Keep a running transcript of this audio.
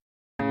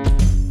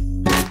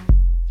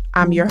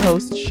I'm your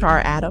host,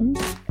 Shar Adams,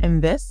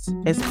 and this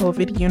is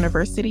COVID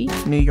University,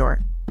 New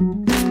York.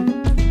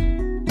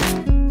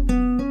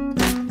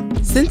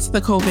 Since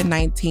the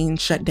COVID-19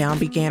 shutdown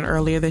began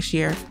earlier this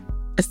year,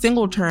 a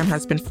single term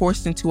has been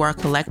forced into our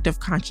collective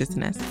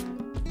consciousness: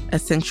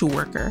 essential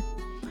worker,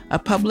 a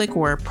public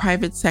or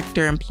private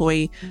sector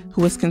employee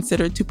who is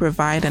considered to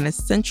provide an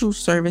essential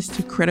service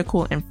to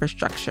critical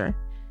infrastructure.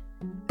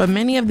 But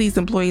many of these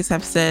employees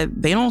have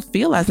said they don't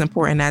feel as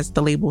important as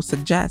the label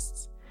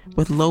suggests,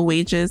 with low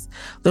wages,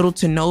 little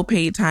to no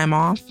paid time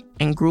off,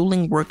 and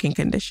grueling working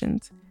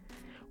conditions.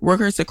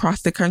 Workers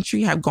across the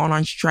country have gone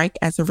on strike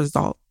as a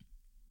result.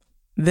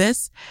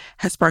 This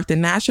has sparked a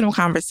national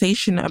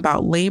conversation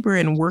about labor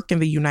and work in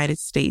the United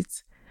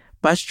States.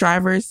 Bus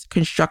drivers,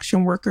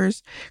 construction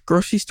workers,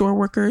 grocery store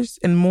workers,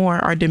 and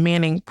more are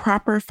demanding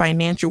proper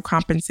financial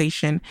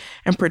compensation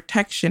and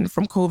protection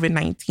from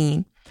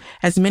COVID-19,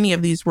 as many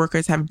of these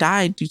workers have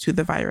died due to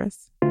the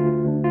virus.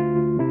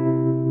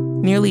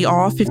 Nearly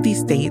all 50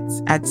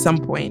 states, at some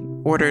point,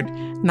 ordered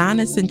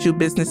non-essential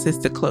businesses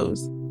to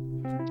close.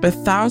 But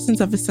thousands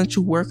of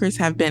essential workers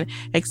have been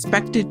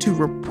expected to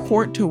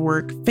report to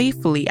work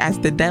faithfully as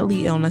the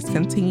deadly illness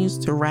continues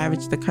to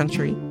ravage the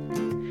country.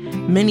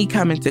 Many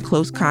come into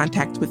close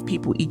contact with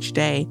people each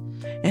day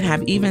and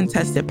have even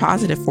tested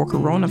positive for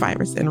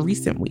coronavirus in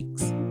recent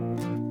weeks.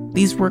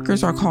 These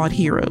workers are called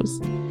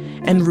heroes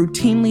and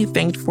routinely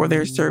thanked for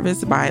their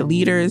service by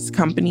leaders,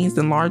 companies,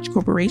 and large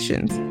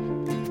corporations.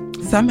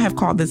 Some have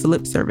called this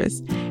lip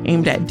service,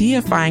 aimed at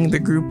deifying the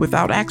group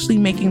without actually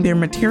making their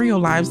material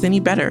lives any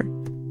better.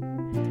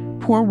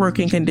 Poor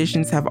working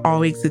conditions have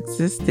always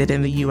existed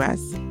in the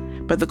U.S.,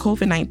 but the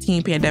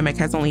COVID-19 pandemic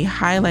has only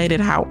highlighted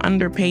how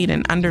underpaid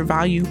and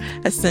undervalued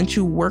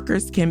essential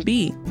workers can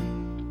be.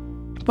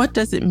 What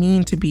does it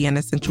mean to be an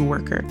essential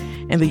worker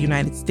in the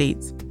United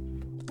States?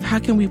 How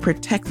can we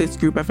protect this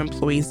group of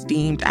employees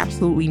deemed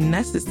absolutely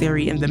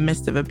necessary in the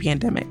midst of a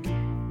pandemic?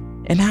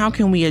 And how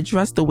can we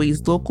address the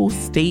ways local,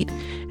 state,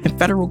 and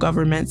federal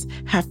governments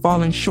have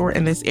fallen short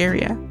in this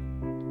area?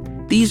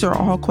 These are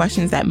all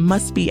questions that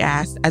must be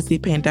asked as the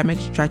pandemic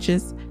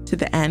stretches to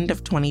the end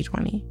of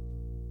 2020.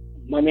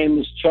 My name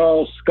is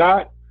Charles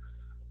Scott.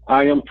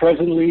 I am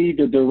presently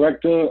the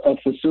Director of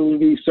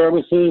Facility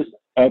Services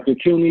at the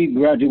CUNY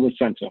Graduate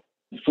Center.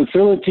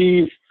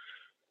 Facilities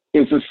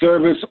is a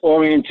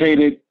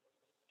service-oriented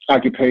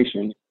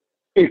occupation.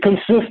 It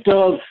consists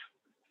of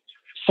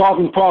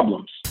solving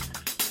problems.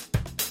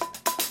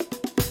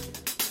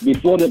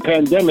 Before the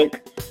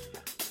pandemic,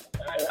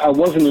 I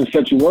wasn't an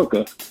essential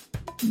worker.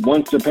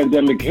 Once the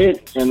pandemic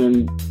hit, and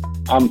then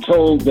I'm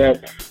told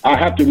that I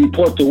have to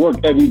report to work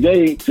every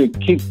day to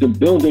keep the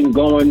building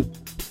going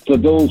for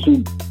those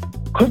who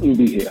couldn't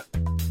be here.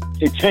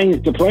 It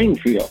changed the playing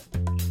field.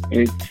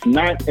 It's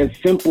not as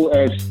simple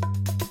as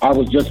I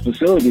was just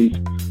facilities.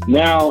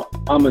 Now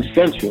I'm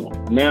essential.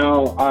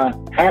 Now I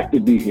have to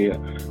be here.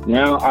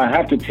 Now I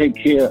have to take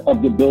care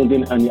of the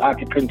building and the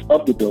occupants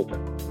of the building.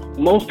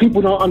 Most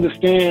people don't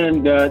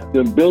understand that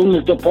the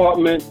buildings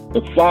department,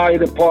 the fire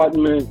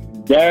department,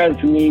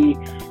 DASME,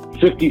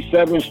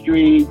 57th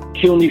Street,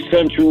 CUNY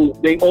Central,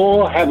 they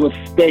all have a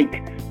stake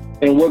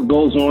in what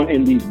goes on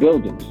in these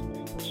buildings.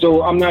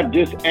 So I'm not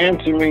just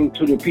answering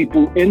to the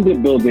people in the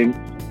building,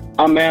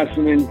 I'm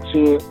answering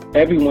to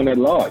everyone at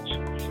large.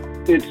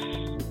 It's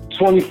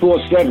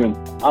 24/7.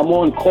 I'm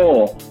on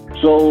call.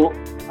 So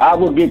I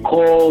will get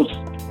calls,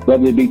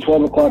 whether it be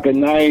 12 o'clock at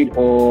night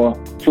or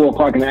 4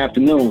 o'clock in the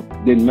afternoon,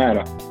 didn't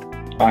matter.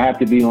 I have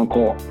to be on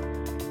call.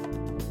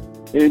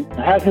 It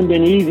hasn't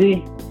been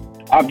easy.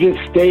 I've just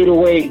stayed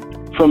away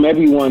from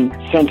everyone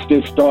since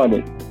this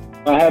started.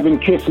 I haven't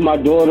kissed my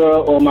daughter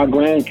or my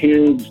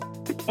grandkids.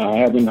 I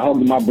haven't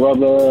hugged my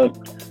brother.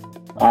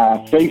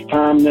 I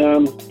FaceTime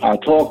them. I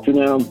talk to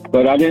them.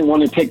 But I didn't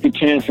want to take the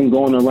chance in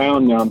going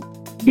around them,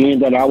 being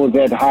that I was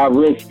at high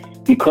risk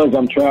because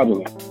I'm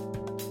traveling.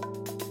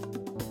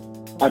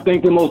 I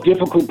think the most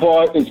difficult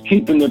part is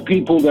keeping the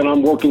people that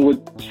I'm working with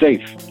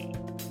safe,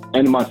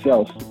 and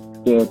myself.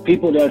 The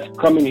people that's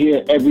coming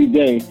here every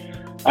day,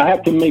 I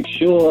have to make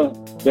sure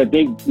that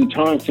they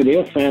return to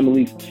their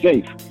families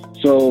safe.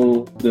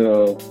 So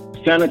the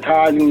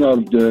sanitizing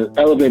of the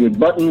elevated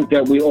buttons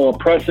that we all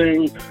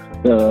pressing,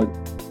 the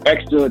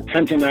extra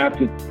attention I have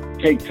to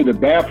take to the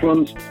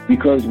bathrooms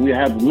because we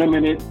have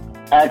limited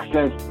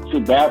access to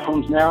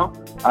bathrooms now.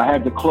 I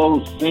had to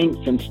close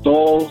sinks and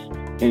stalls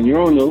and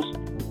urinals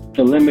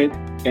to limit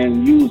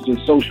and use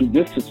the social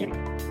distancing.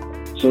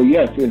 So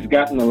yes, it's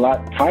gotten a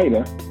lot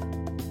tighter,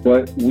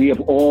 but we have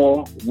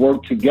all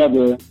worked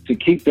together to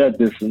keep that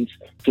distance,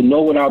 to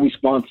know what our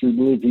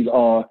responsibilities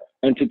are,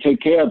 and to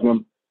take care of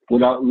them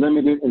without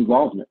limited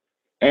involvement.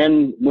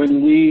 And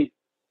when we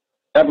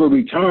ever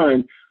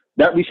return,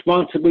 that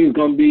responsibility is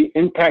going to be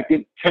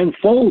impacted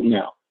tenfold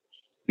now,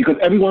 because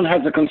everyone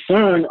has a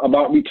concern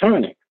about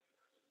returning.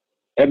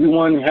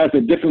 Everyone has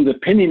a different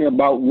opinion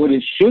about what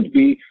it should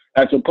be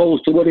as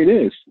opposed to what it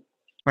is.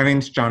 My name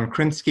is John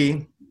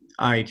Krinsky.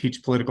 I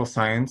teach political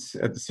science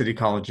at the City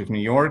College of New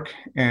York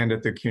and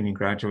at the CUNY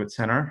Graduate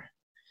Center.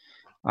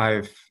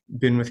 I've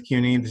been with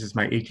CUNY. This is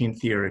my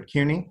 18th year at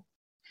CUNY.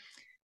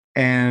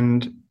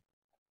 And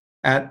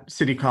at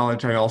City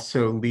College, I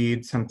also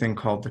lead something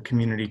called the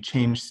Community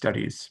Change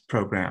Studies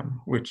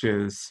program, which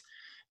is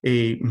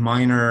a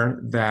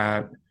minor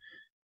that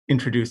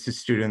introduces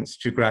students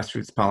to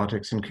grassroots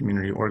politics and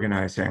community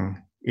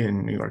organizing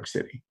in New York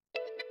City.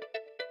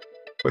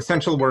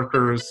 Essential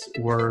workers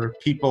were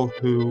people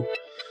who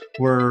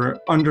were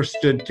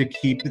understood to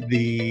keep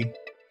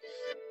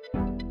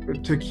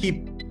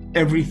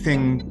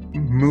everything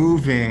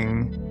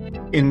moving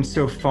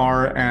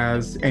insofar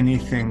as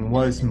anything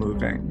was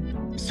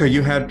moving. So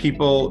you had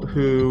people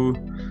who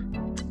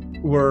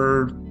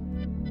were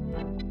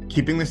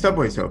keeping the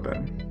subways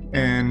open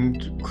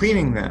and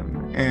cleaning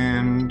them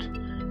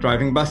and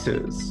driving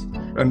buses,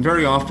 and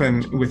very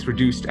often with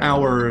reduced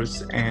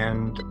hours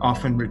and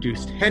often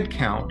reduced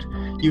headcount,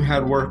 you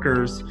had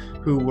workers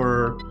who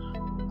were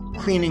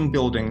cleaning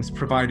buildings,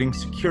 providing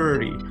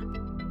security,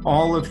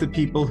 all of the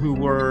people who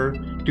were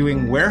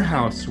doing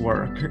warehouse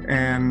work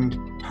and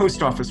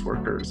post office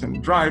workers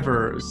and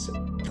drivers.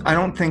 I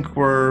don't think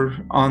we're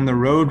on the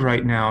road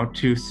right now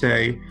to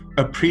say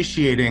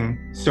appreciating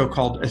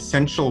so-called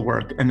essential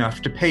work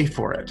enough to pay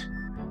for it.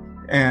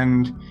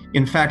 And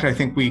in fact, I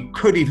think we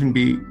could even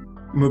be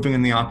moving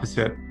in the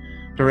opposite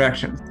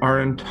direction.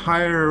 Our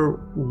entire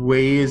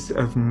ways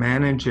of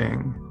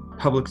managing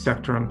public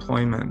sector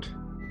employment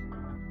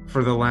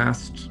for the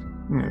last,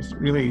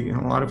 really in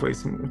a lot of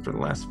ways for the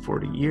last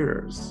 40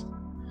 years,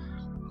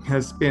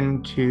 has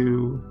been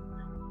to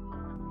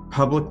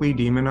publicly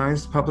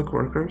demonize public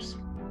workers,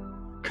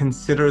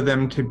 consider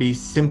them to be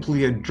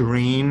simply a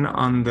drain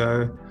on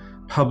the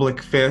public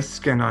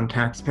fisc and on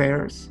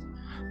taxpayers,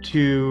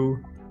 to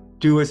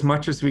do as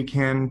much as we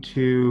can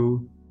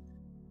to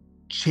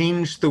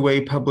change the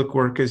way public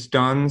work is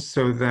done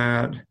so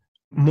that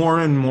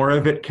more and more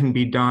of it can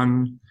be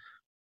done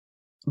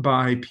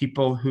by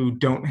people who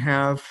don't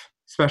have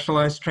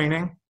specialized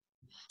training,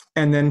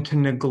 and then to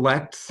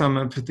neglect some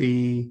of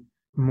the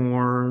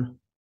more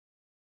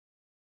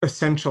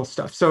essential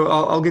stuff. So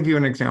I'll give you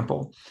an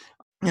example.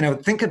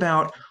 Think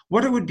about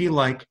what it would be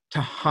like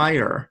to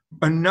hire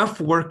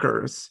enough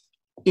workers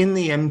in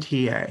the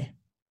MTA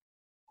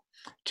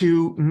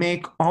to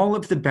make all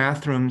of the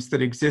bathrooms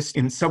that exist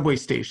in subway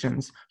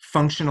stations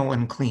functional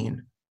and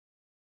clean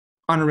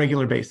on a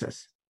regular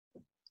basis.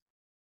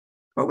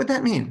 What would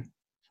that mean?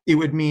 It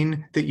would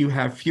mean that you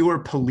have fewer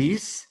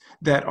police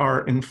that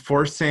are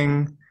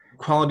enforcing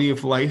quality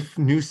of life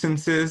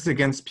nuisances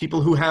against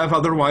people who have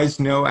otherwise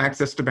no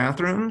access to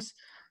bathrooms.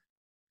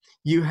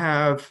 You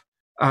have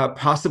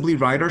possibly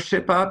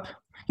ridership up.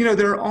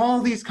 There are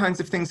all these kinds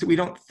of things that we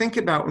don't think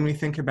about when we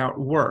think about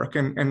work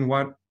and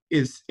what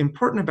is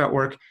important about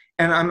work.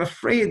 And I'm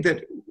afraid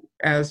that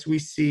as we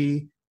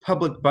see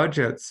public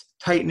budgets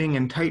tightening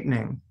and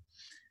tightening,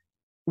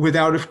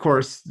 without, of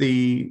course,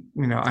 the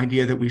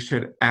idea that we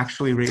should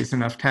actually raise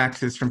enough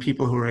taxes from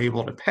people who are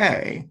able to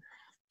pay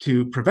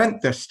to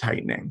prevent this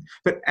tightening.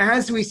 But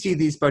as we see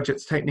these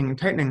budgets tightening and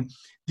tightening,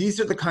 these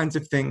are the kinds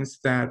of things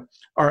that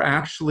are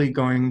actually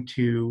going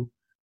to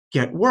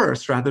get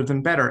worse rather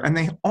than better. And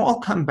they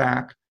all come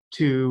back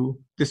to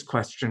this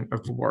question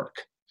of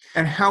work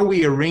and how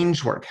we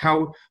arrange work,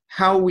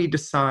 how we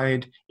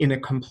decide in a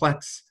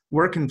complex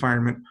work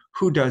environment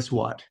who does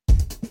what.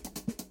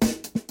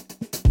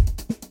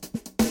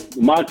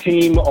 My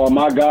team are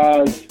my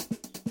guys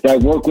that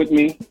work with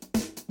me,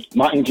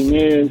 my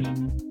engineers,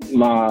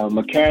 my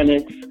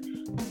mechanics,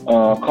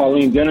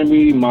 Colleen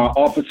Dennery, my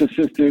office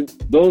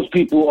assistant. Those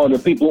people are the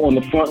people on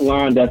the front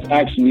line that's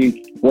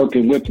actually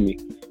working with me.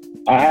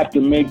 I have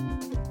to make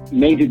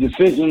major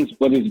decisions,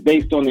 but it's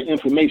based on the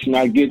information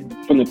I get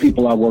from the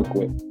people I work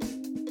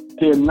with.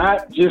 They're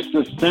not just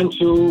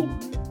essential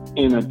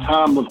in a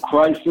time of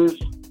crisis,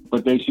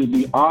 but they should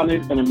be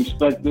honored and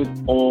respected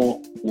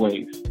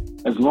always.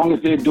 As long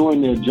as they're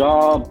doing their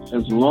job,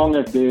 as long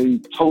as they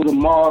toe the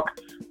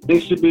mark, they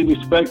should be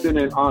respected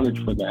and honored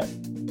for that.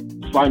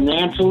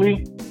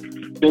 Financially,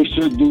 they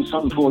should do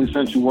something for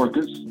essential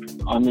workers.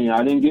 I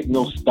didn't get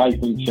no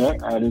stipend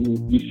check. I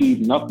didn't receive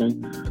nothing,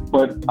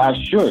 but I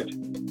should.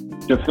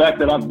 The fact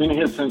that I've been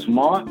here since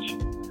March,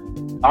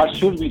 I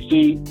should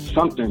receive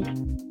something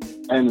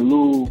in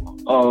lieu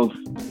of,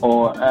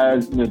 or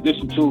as in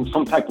addition to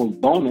some type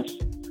of bonus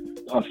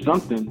or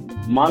something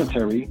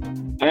monetary,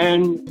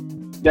 and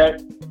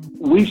that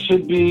we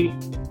should be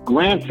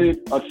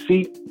granted a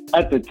seat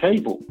at the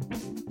table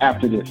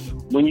after this.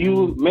 When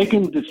you're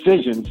making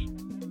decisions,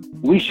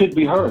 we should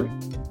be heard.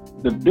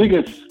 The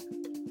biggest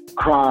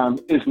crime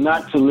is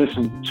not to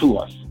listen to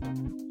us.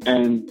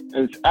 And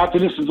after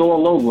this is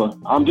all over,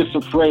 I'm just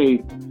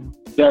afraid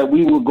that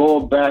we will go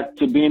back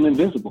to being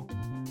invisible.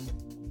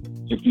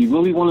 If you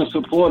really want to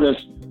support us,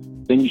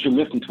 then you should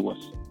listen to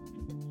us.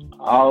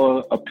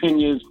 Our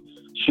opinions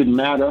should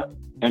matter,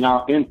 and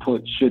our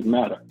input should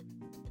matter.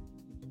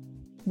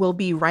 We'll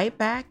be right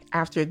back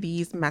after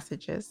these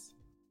messages.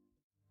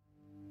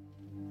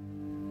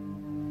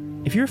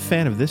 If you're a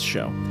fan of this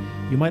show,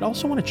 you might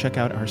also want to check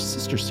out our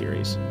sister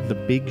series, The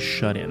Big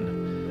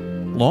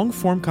Shut-In.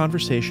 long-form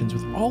conversations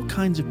with all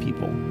kinds of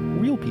people,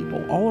 real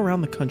people, all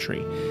around the country,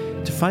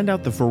 to find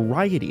out the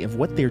variety of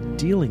what they're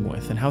dealing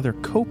with and how they're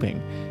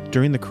coping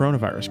during the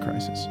coronavirus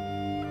crisis.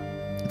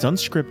 It's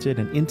unscripted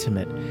and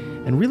intimate,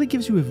 and really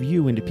gives you a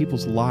view into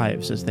people's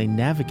lives as they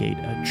navigate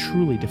a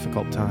truly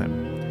difficult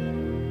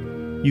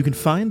time. You can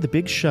find The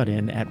Big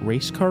Shut-In at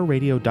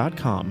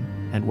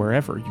racecarradio.com and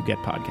wherever you get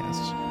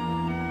podcasts.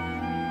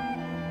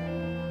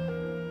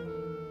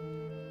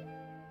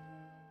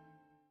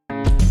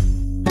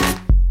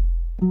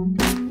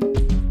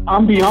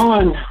 I'm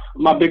beyond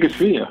my biggest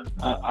fear.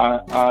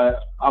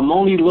 I'm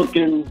only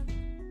looking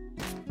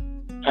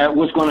at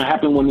what's going to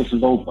happen when this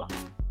is over.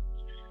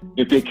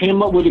 If they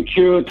came up with a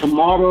cure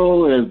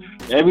tomorrow,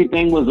 if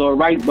everything was all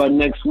right by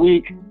next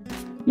week,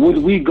 would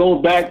we go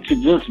back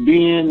to just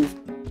being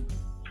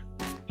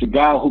the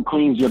guy who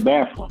cleans your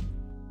bathroom?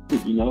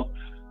 You know,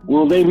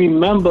 will they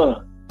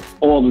remember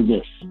all of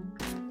this?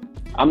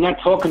 I'm not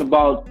talking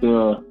about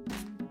the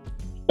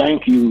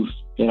thank yous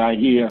that I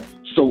hear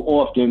so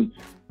often,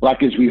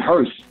 like it's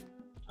rehearsed.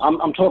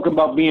 I'm talking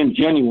about being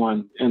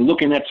genuine and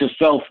looking at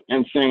yourself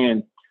and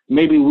saying,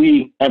 maybe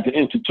we as an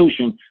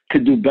institution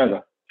could do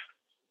better.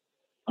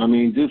 I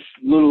mean, this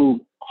little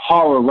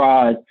horror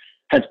ride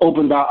has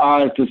opened our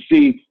eyes to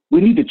see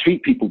we need to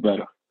treat people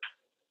better,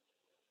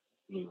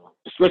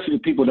 especially the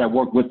people that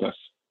work with us,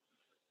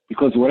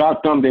 because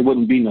without them, there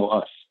wouldn't be no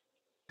us.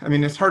 I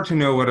mean, it's hard to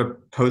know what a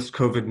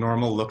post-COVID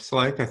normal looks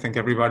like. I think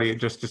everybody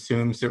just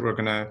assumes that we're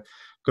going to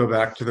go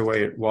back to the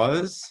way it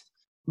was.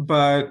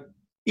 But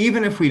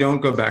even if we don't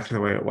go back to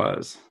the way it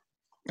was,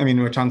 I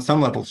mean, which on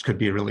some levels could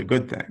be a really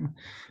good thing,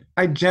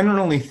 I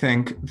generally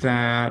think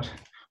that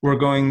we're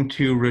going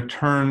to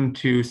return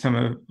to some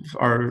of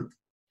our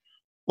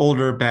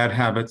older bad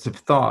habits of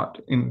thought,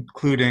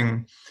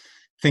 including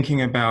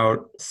thinking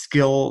about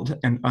skilled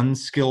and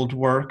unskilled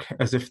work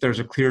as if there's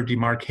a clear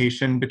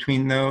demarcation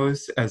between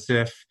those, as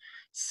if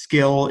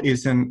skill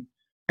isn't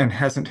and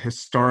hasn't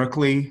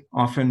historically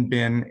often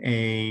been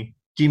a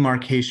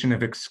demarcation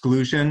of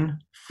exclusion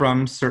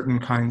from certain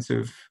kinds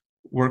of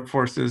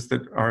workforces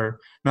that are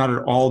not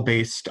at all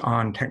based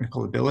on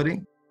technical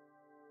ability.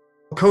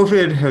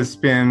 COVID has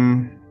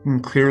been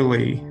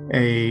clearly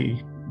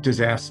a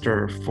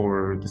disaster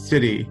for the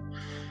city,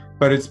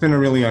 but it's been a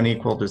really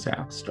unequal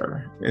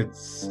disaster.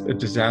 It's a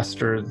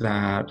disaster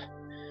that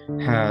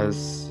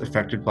has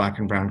affected Black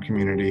and brown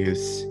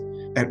communities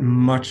at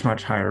much,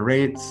 much higher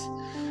rates,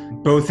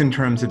 both in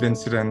terms of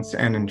incidence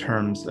and in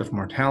terms of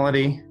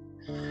mortality.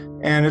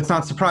 And it's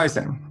not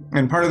surprising.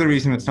 And part of the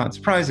reason it's not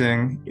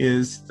surprising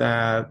is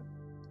that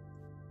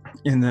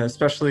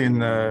especially in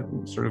the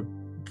sort of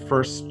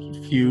first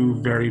few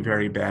very,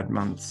 very bad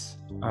months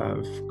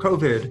of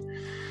COVID,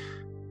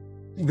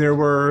 there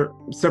were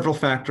several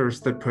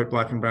factors that put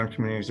Black and brown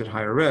communities at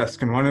higher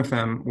risk. And one of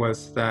them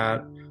was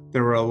that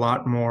there were a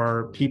lot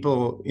more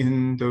people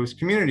in those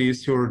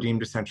communities who were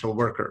deemed essential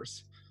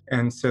workers.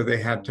 And so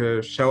they had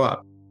to show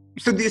up.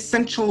 So the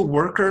essential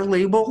worker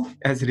label,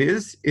 as it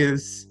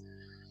is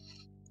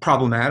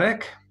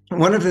problematic.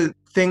 One of the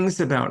things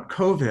about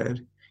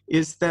COVID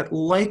is that,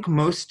 like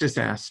most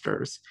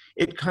disasters,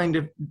 it kind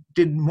of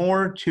did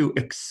more to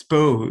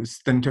expose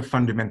than to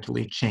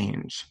fundamentally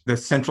change the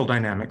central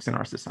dynamics in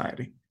our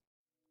society.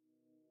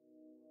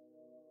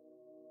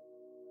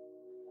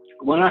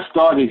 When I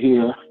started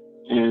here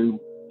in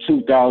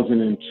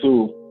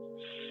 2002,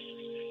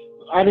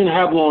 I didn't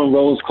have on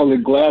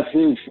rose-colored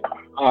glasses.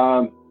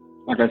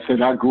 Like I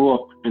said, I grew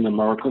up in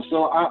America,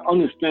 so I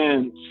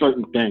understand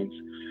certain things.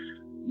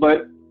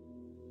 But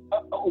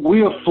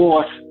we are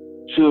forced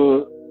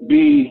to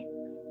be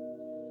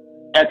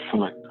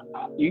excellent.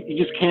 You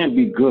just can't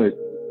be good.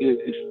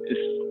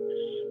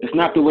 It's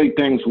not the way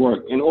things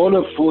work. In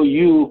order for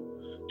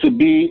you to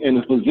be in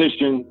a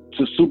position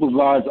to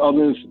supervise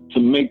others, to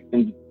make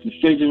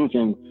decisions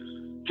and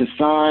to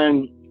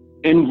sign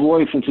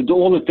invoice and to do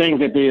all the things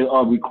that they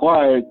are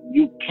required,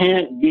 you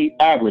can't be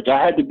average. I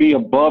had to be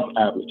above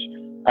average.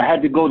 I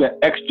had to go the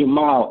extra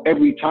mile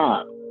every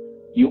time.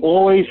 You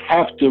always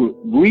have to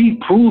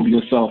reprove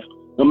yourself.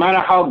 No matter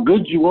how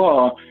good you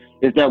are,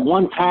 is that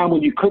one time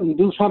when you couldn't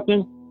do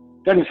something,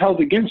 that is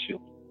held against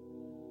you.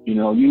 You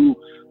know,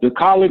 the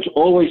college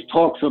always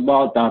talks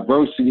about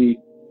diversity,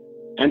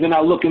 and then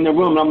I look in the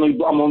room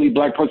and I'm only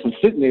black person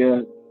sitting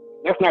there.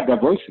 That's not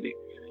diversity.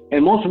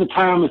 And most of the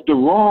time it's the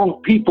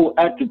wrong people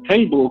at the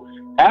table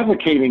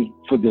advocating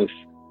for this.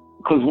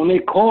 Because when they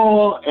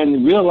call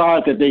and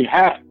realize that they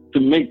have to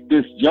make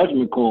this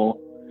judgment call,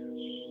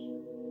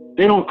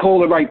 they don't call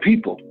the right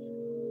people.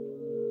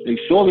 They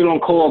surely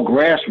don't call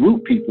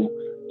grassroots people,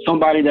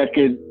 somebody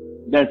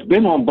that's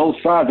been on both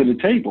sides of the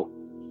table.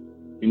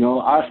 You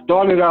know, I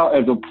started out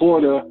as a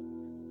porter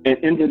and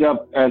ended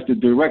up as the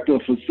director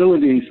of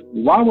facilities.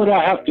 Why would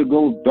I have to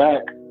go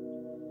back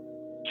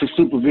to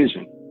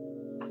supervision?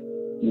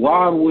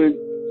 Why would,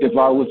 if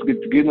I was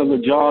to get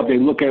another job, they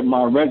look at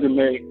my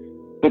resume,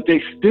 but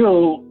they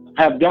still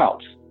have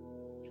doubts.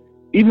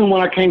 Even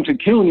when I came to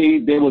CUNY,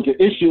 there was an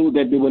issue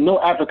that there were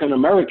no African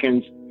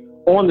Americans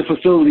on the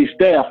facility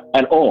staff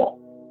at all.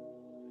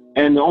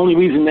 And the only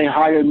reason they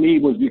hired me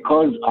was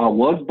because I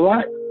was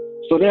black.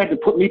 So they had to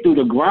put me through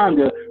the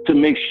grinder to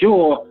make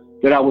sure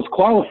that I was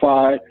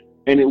qualified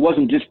and it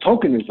wasn't just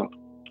tokenism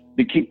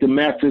to keep the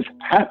masses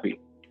happy.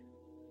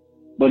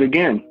 But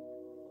again,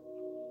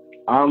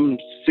 I'm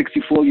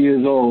 64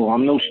 years old.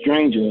 I'm no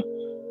stranger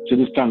to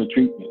this kind of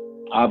treatment.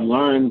 I've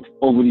learned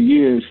over the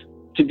years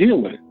to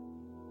deal with it.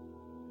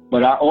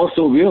 But I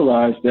also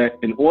realized that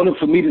in order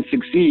for me to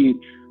succeed,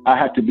 I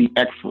have to be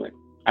excellent.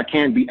 I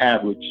can't be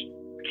average.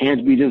 I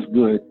can't be just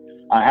good.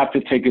 I have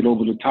to take it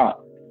over the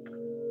top.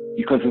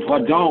 Because if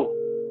I don't,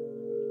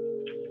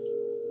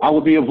 I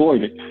would be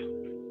avoided.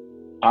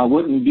 I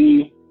wouldn't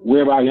be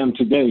where I am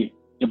today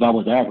if I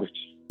was average.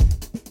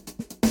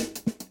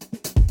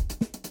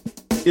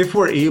 If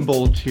we're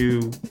able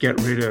to get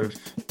rid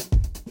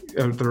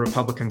of the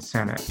Republican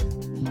Senate,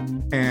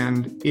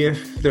 and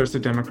if there's a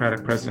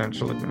Democratic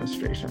presidential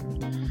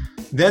administration,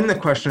 then the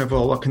question of,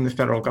 well, what can the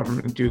federal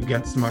government do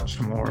gets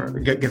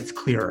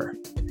clearer.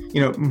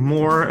 You know,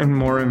 more and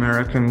more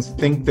Americans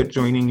think that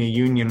joining a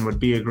union would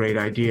be a great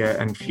idea,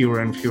 and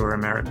fewer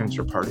Americans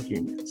are part of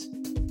unions.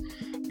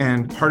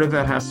 And part of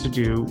that has to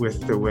do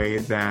with the way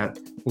that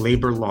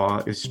labor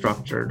law is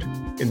structured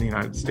in the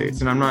United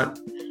States. And I'm not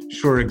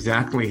sure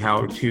exactly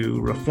how to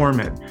reform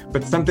it,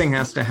 but something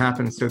has to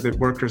happen so that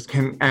workers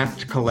can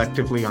act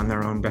collectively on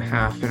their own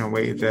behalf in a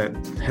way that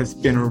has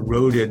been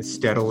eroded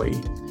steadily,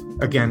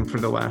 again, for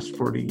the last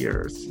 40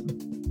 years,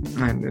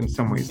 and in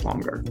some ways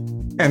longer.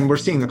 And we're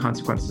seeing the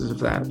consequences of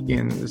that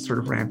in the sort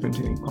of rampant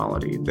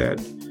inequality that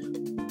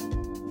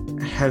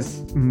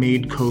has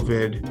made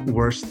COVID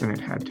worse than it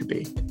had to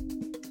be.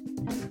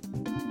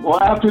 Well,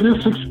 after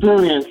this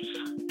experience,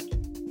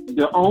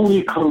 the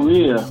only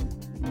career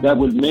that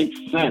would make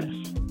sense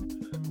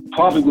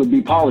probably would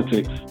be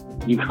politics,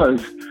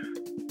 because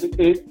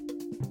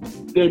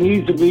there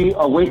needs to be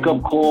a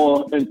wake-up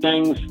call and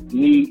things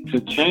need to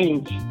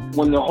change.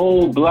 When the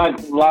whole Black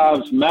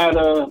Lives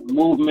Matter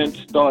movement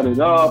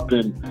started up,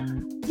 and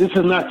this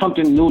is not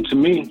something new to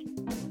me.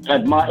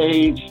 At my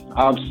age,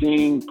 I've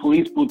seen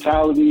police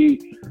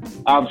brutality,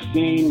 I've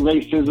seen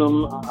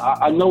racism.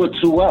 I know it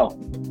too well.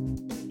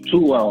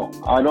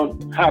 I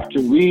don't have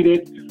to read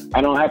it.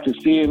 I don't have to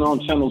see it on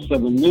Channel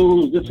 7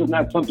 News. This is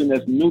not something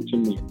that's new to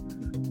me.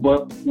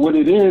 But what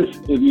it is,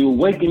 if you're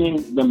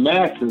awakening the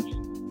masses,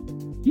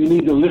 you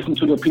need to listen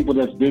to the people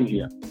that's been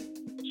here.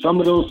 Some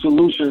of those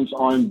solutions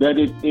are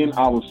embedded in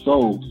our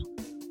souls.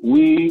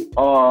 We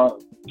are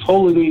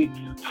totally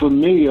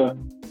familiar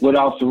with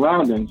our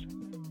surroundings.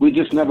 We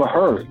just never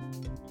heard.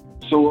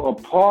 So a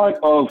part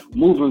of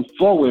moving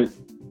forward,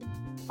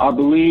 I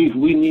believe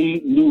we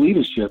need new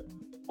leadership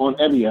on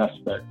every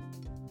aspect.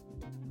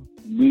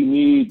 We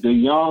need the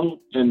young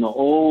and the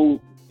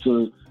old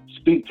to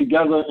speak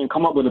together and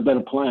come up with a better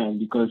plan,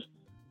 because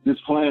this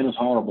plan is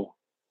horrible.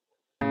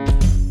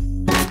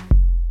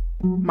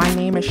 My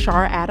name is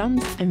Shar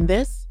Adams, and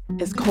this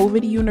is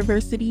COVID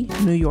University,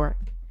 New York.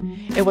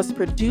 It was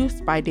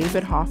produced by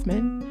David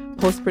Hoffman,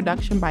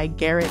 post-production by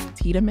Garrett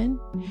Tiedemann,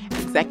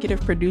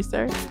 executive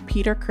producer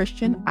Peter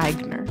Christian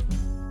Eigner.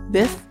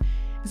 This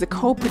is a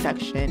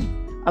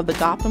co-production of the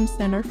Gotham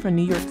Center for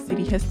New York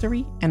City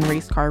History and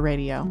Race Car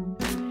Radio.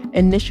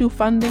 Initial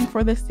funding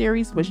for this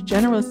series was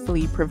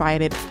generously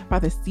provided by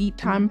the Seed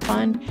Time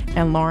Fund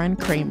and Lauren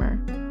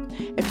Kramer.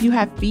 If you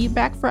have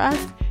feedback for us,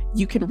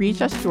 you can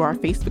reach us through our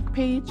Facebook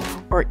page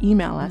or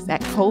email us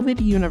at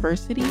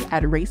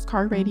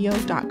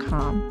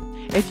coviduniversity@racecarradio.com.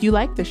 If you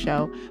like the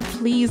show,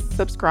 please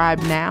subscribe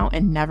now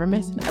and never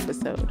miss an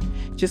episode.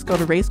 Just go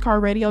to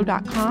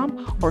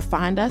racecarradio.com or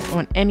find us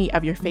on any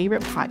of your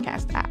favorite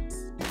podcast apps.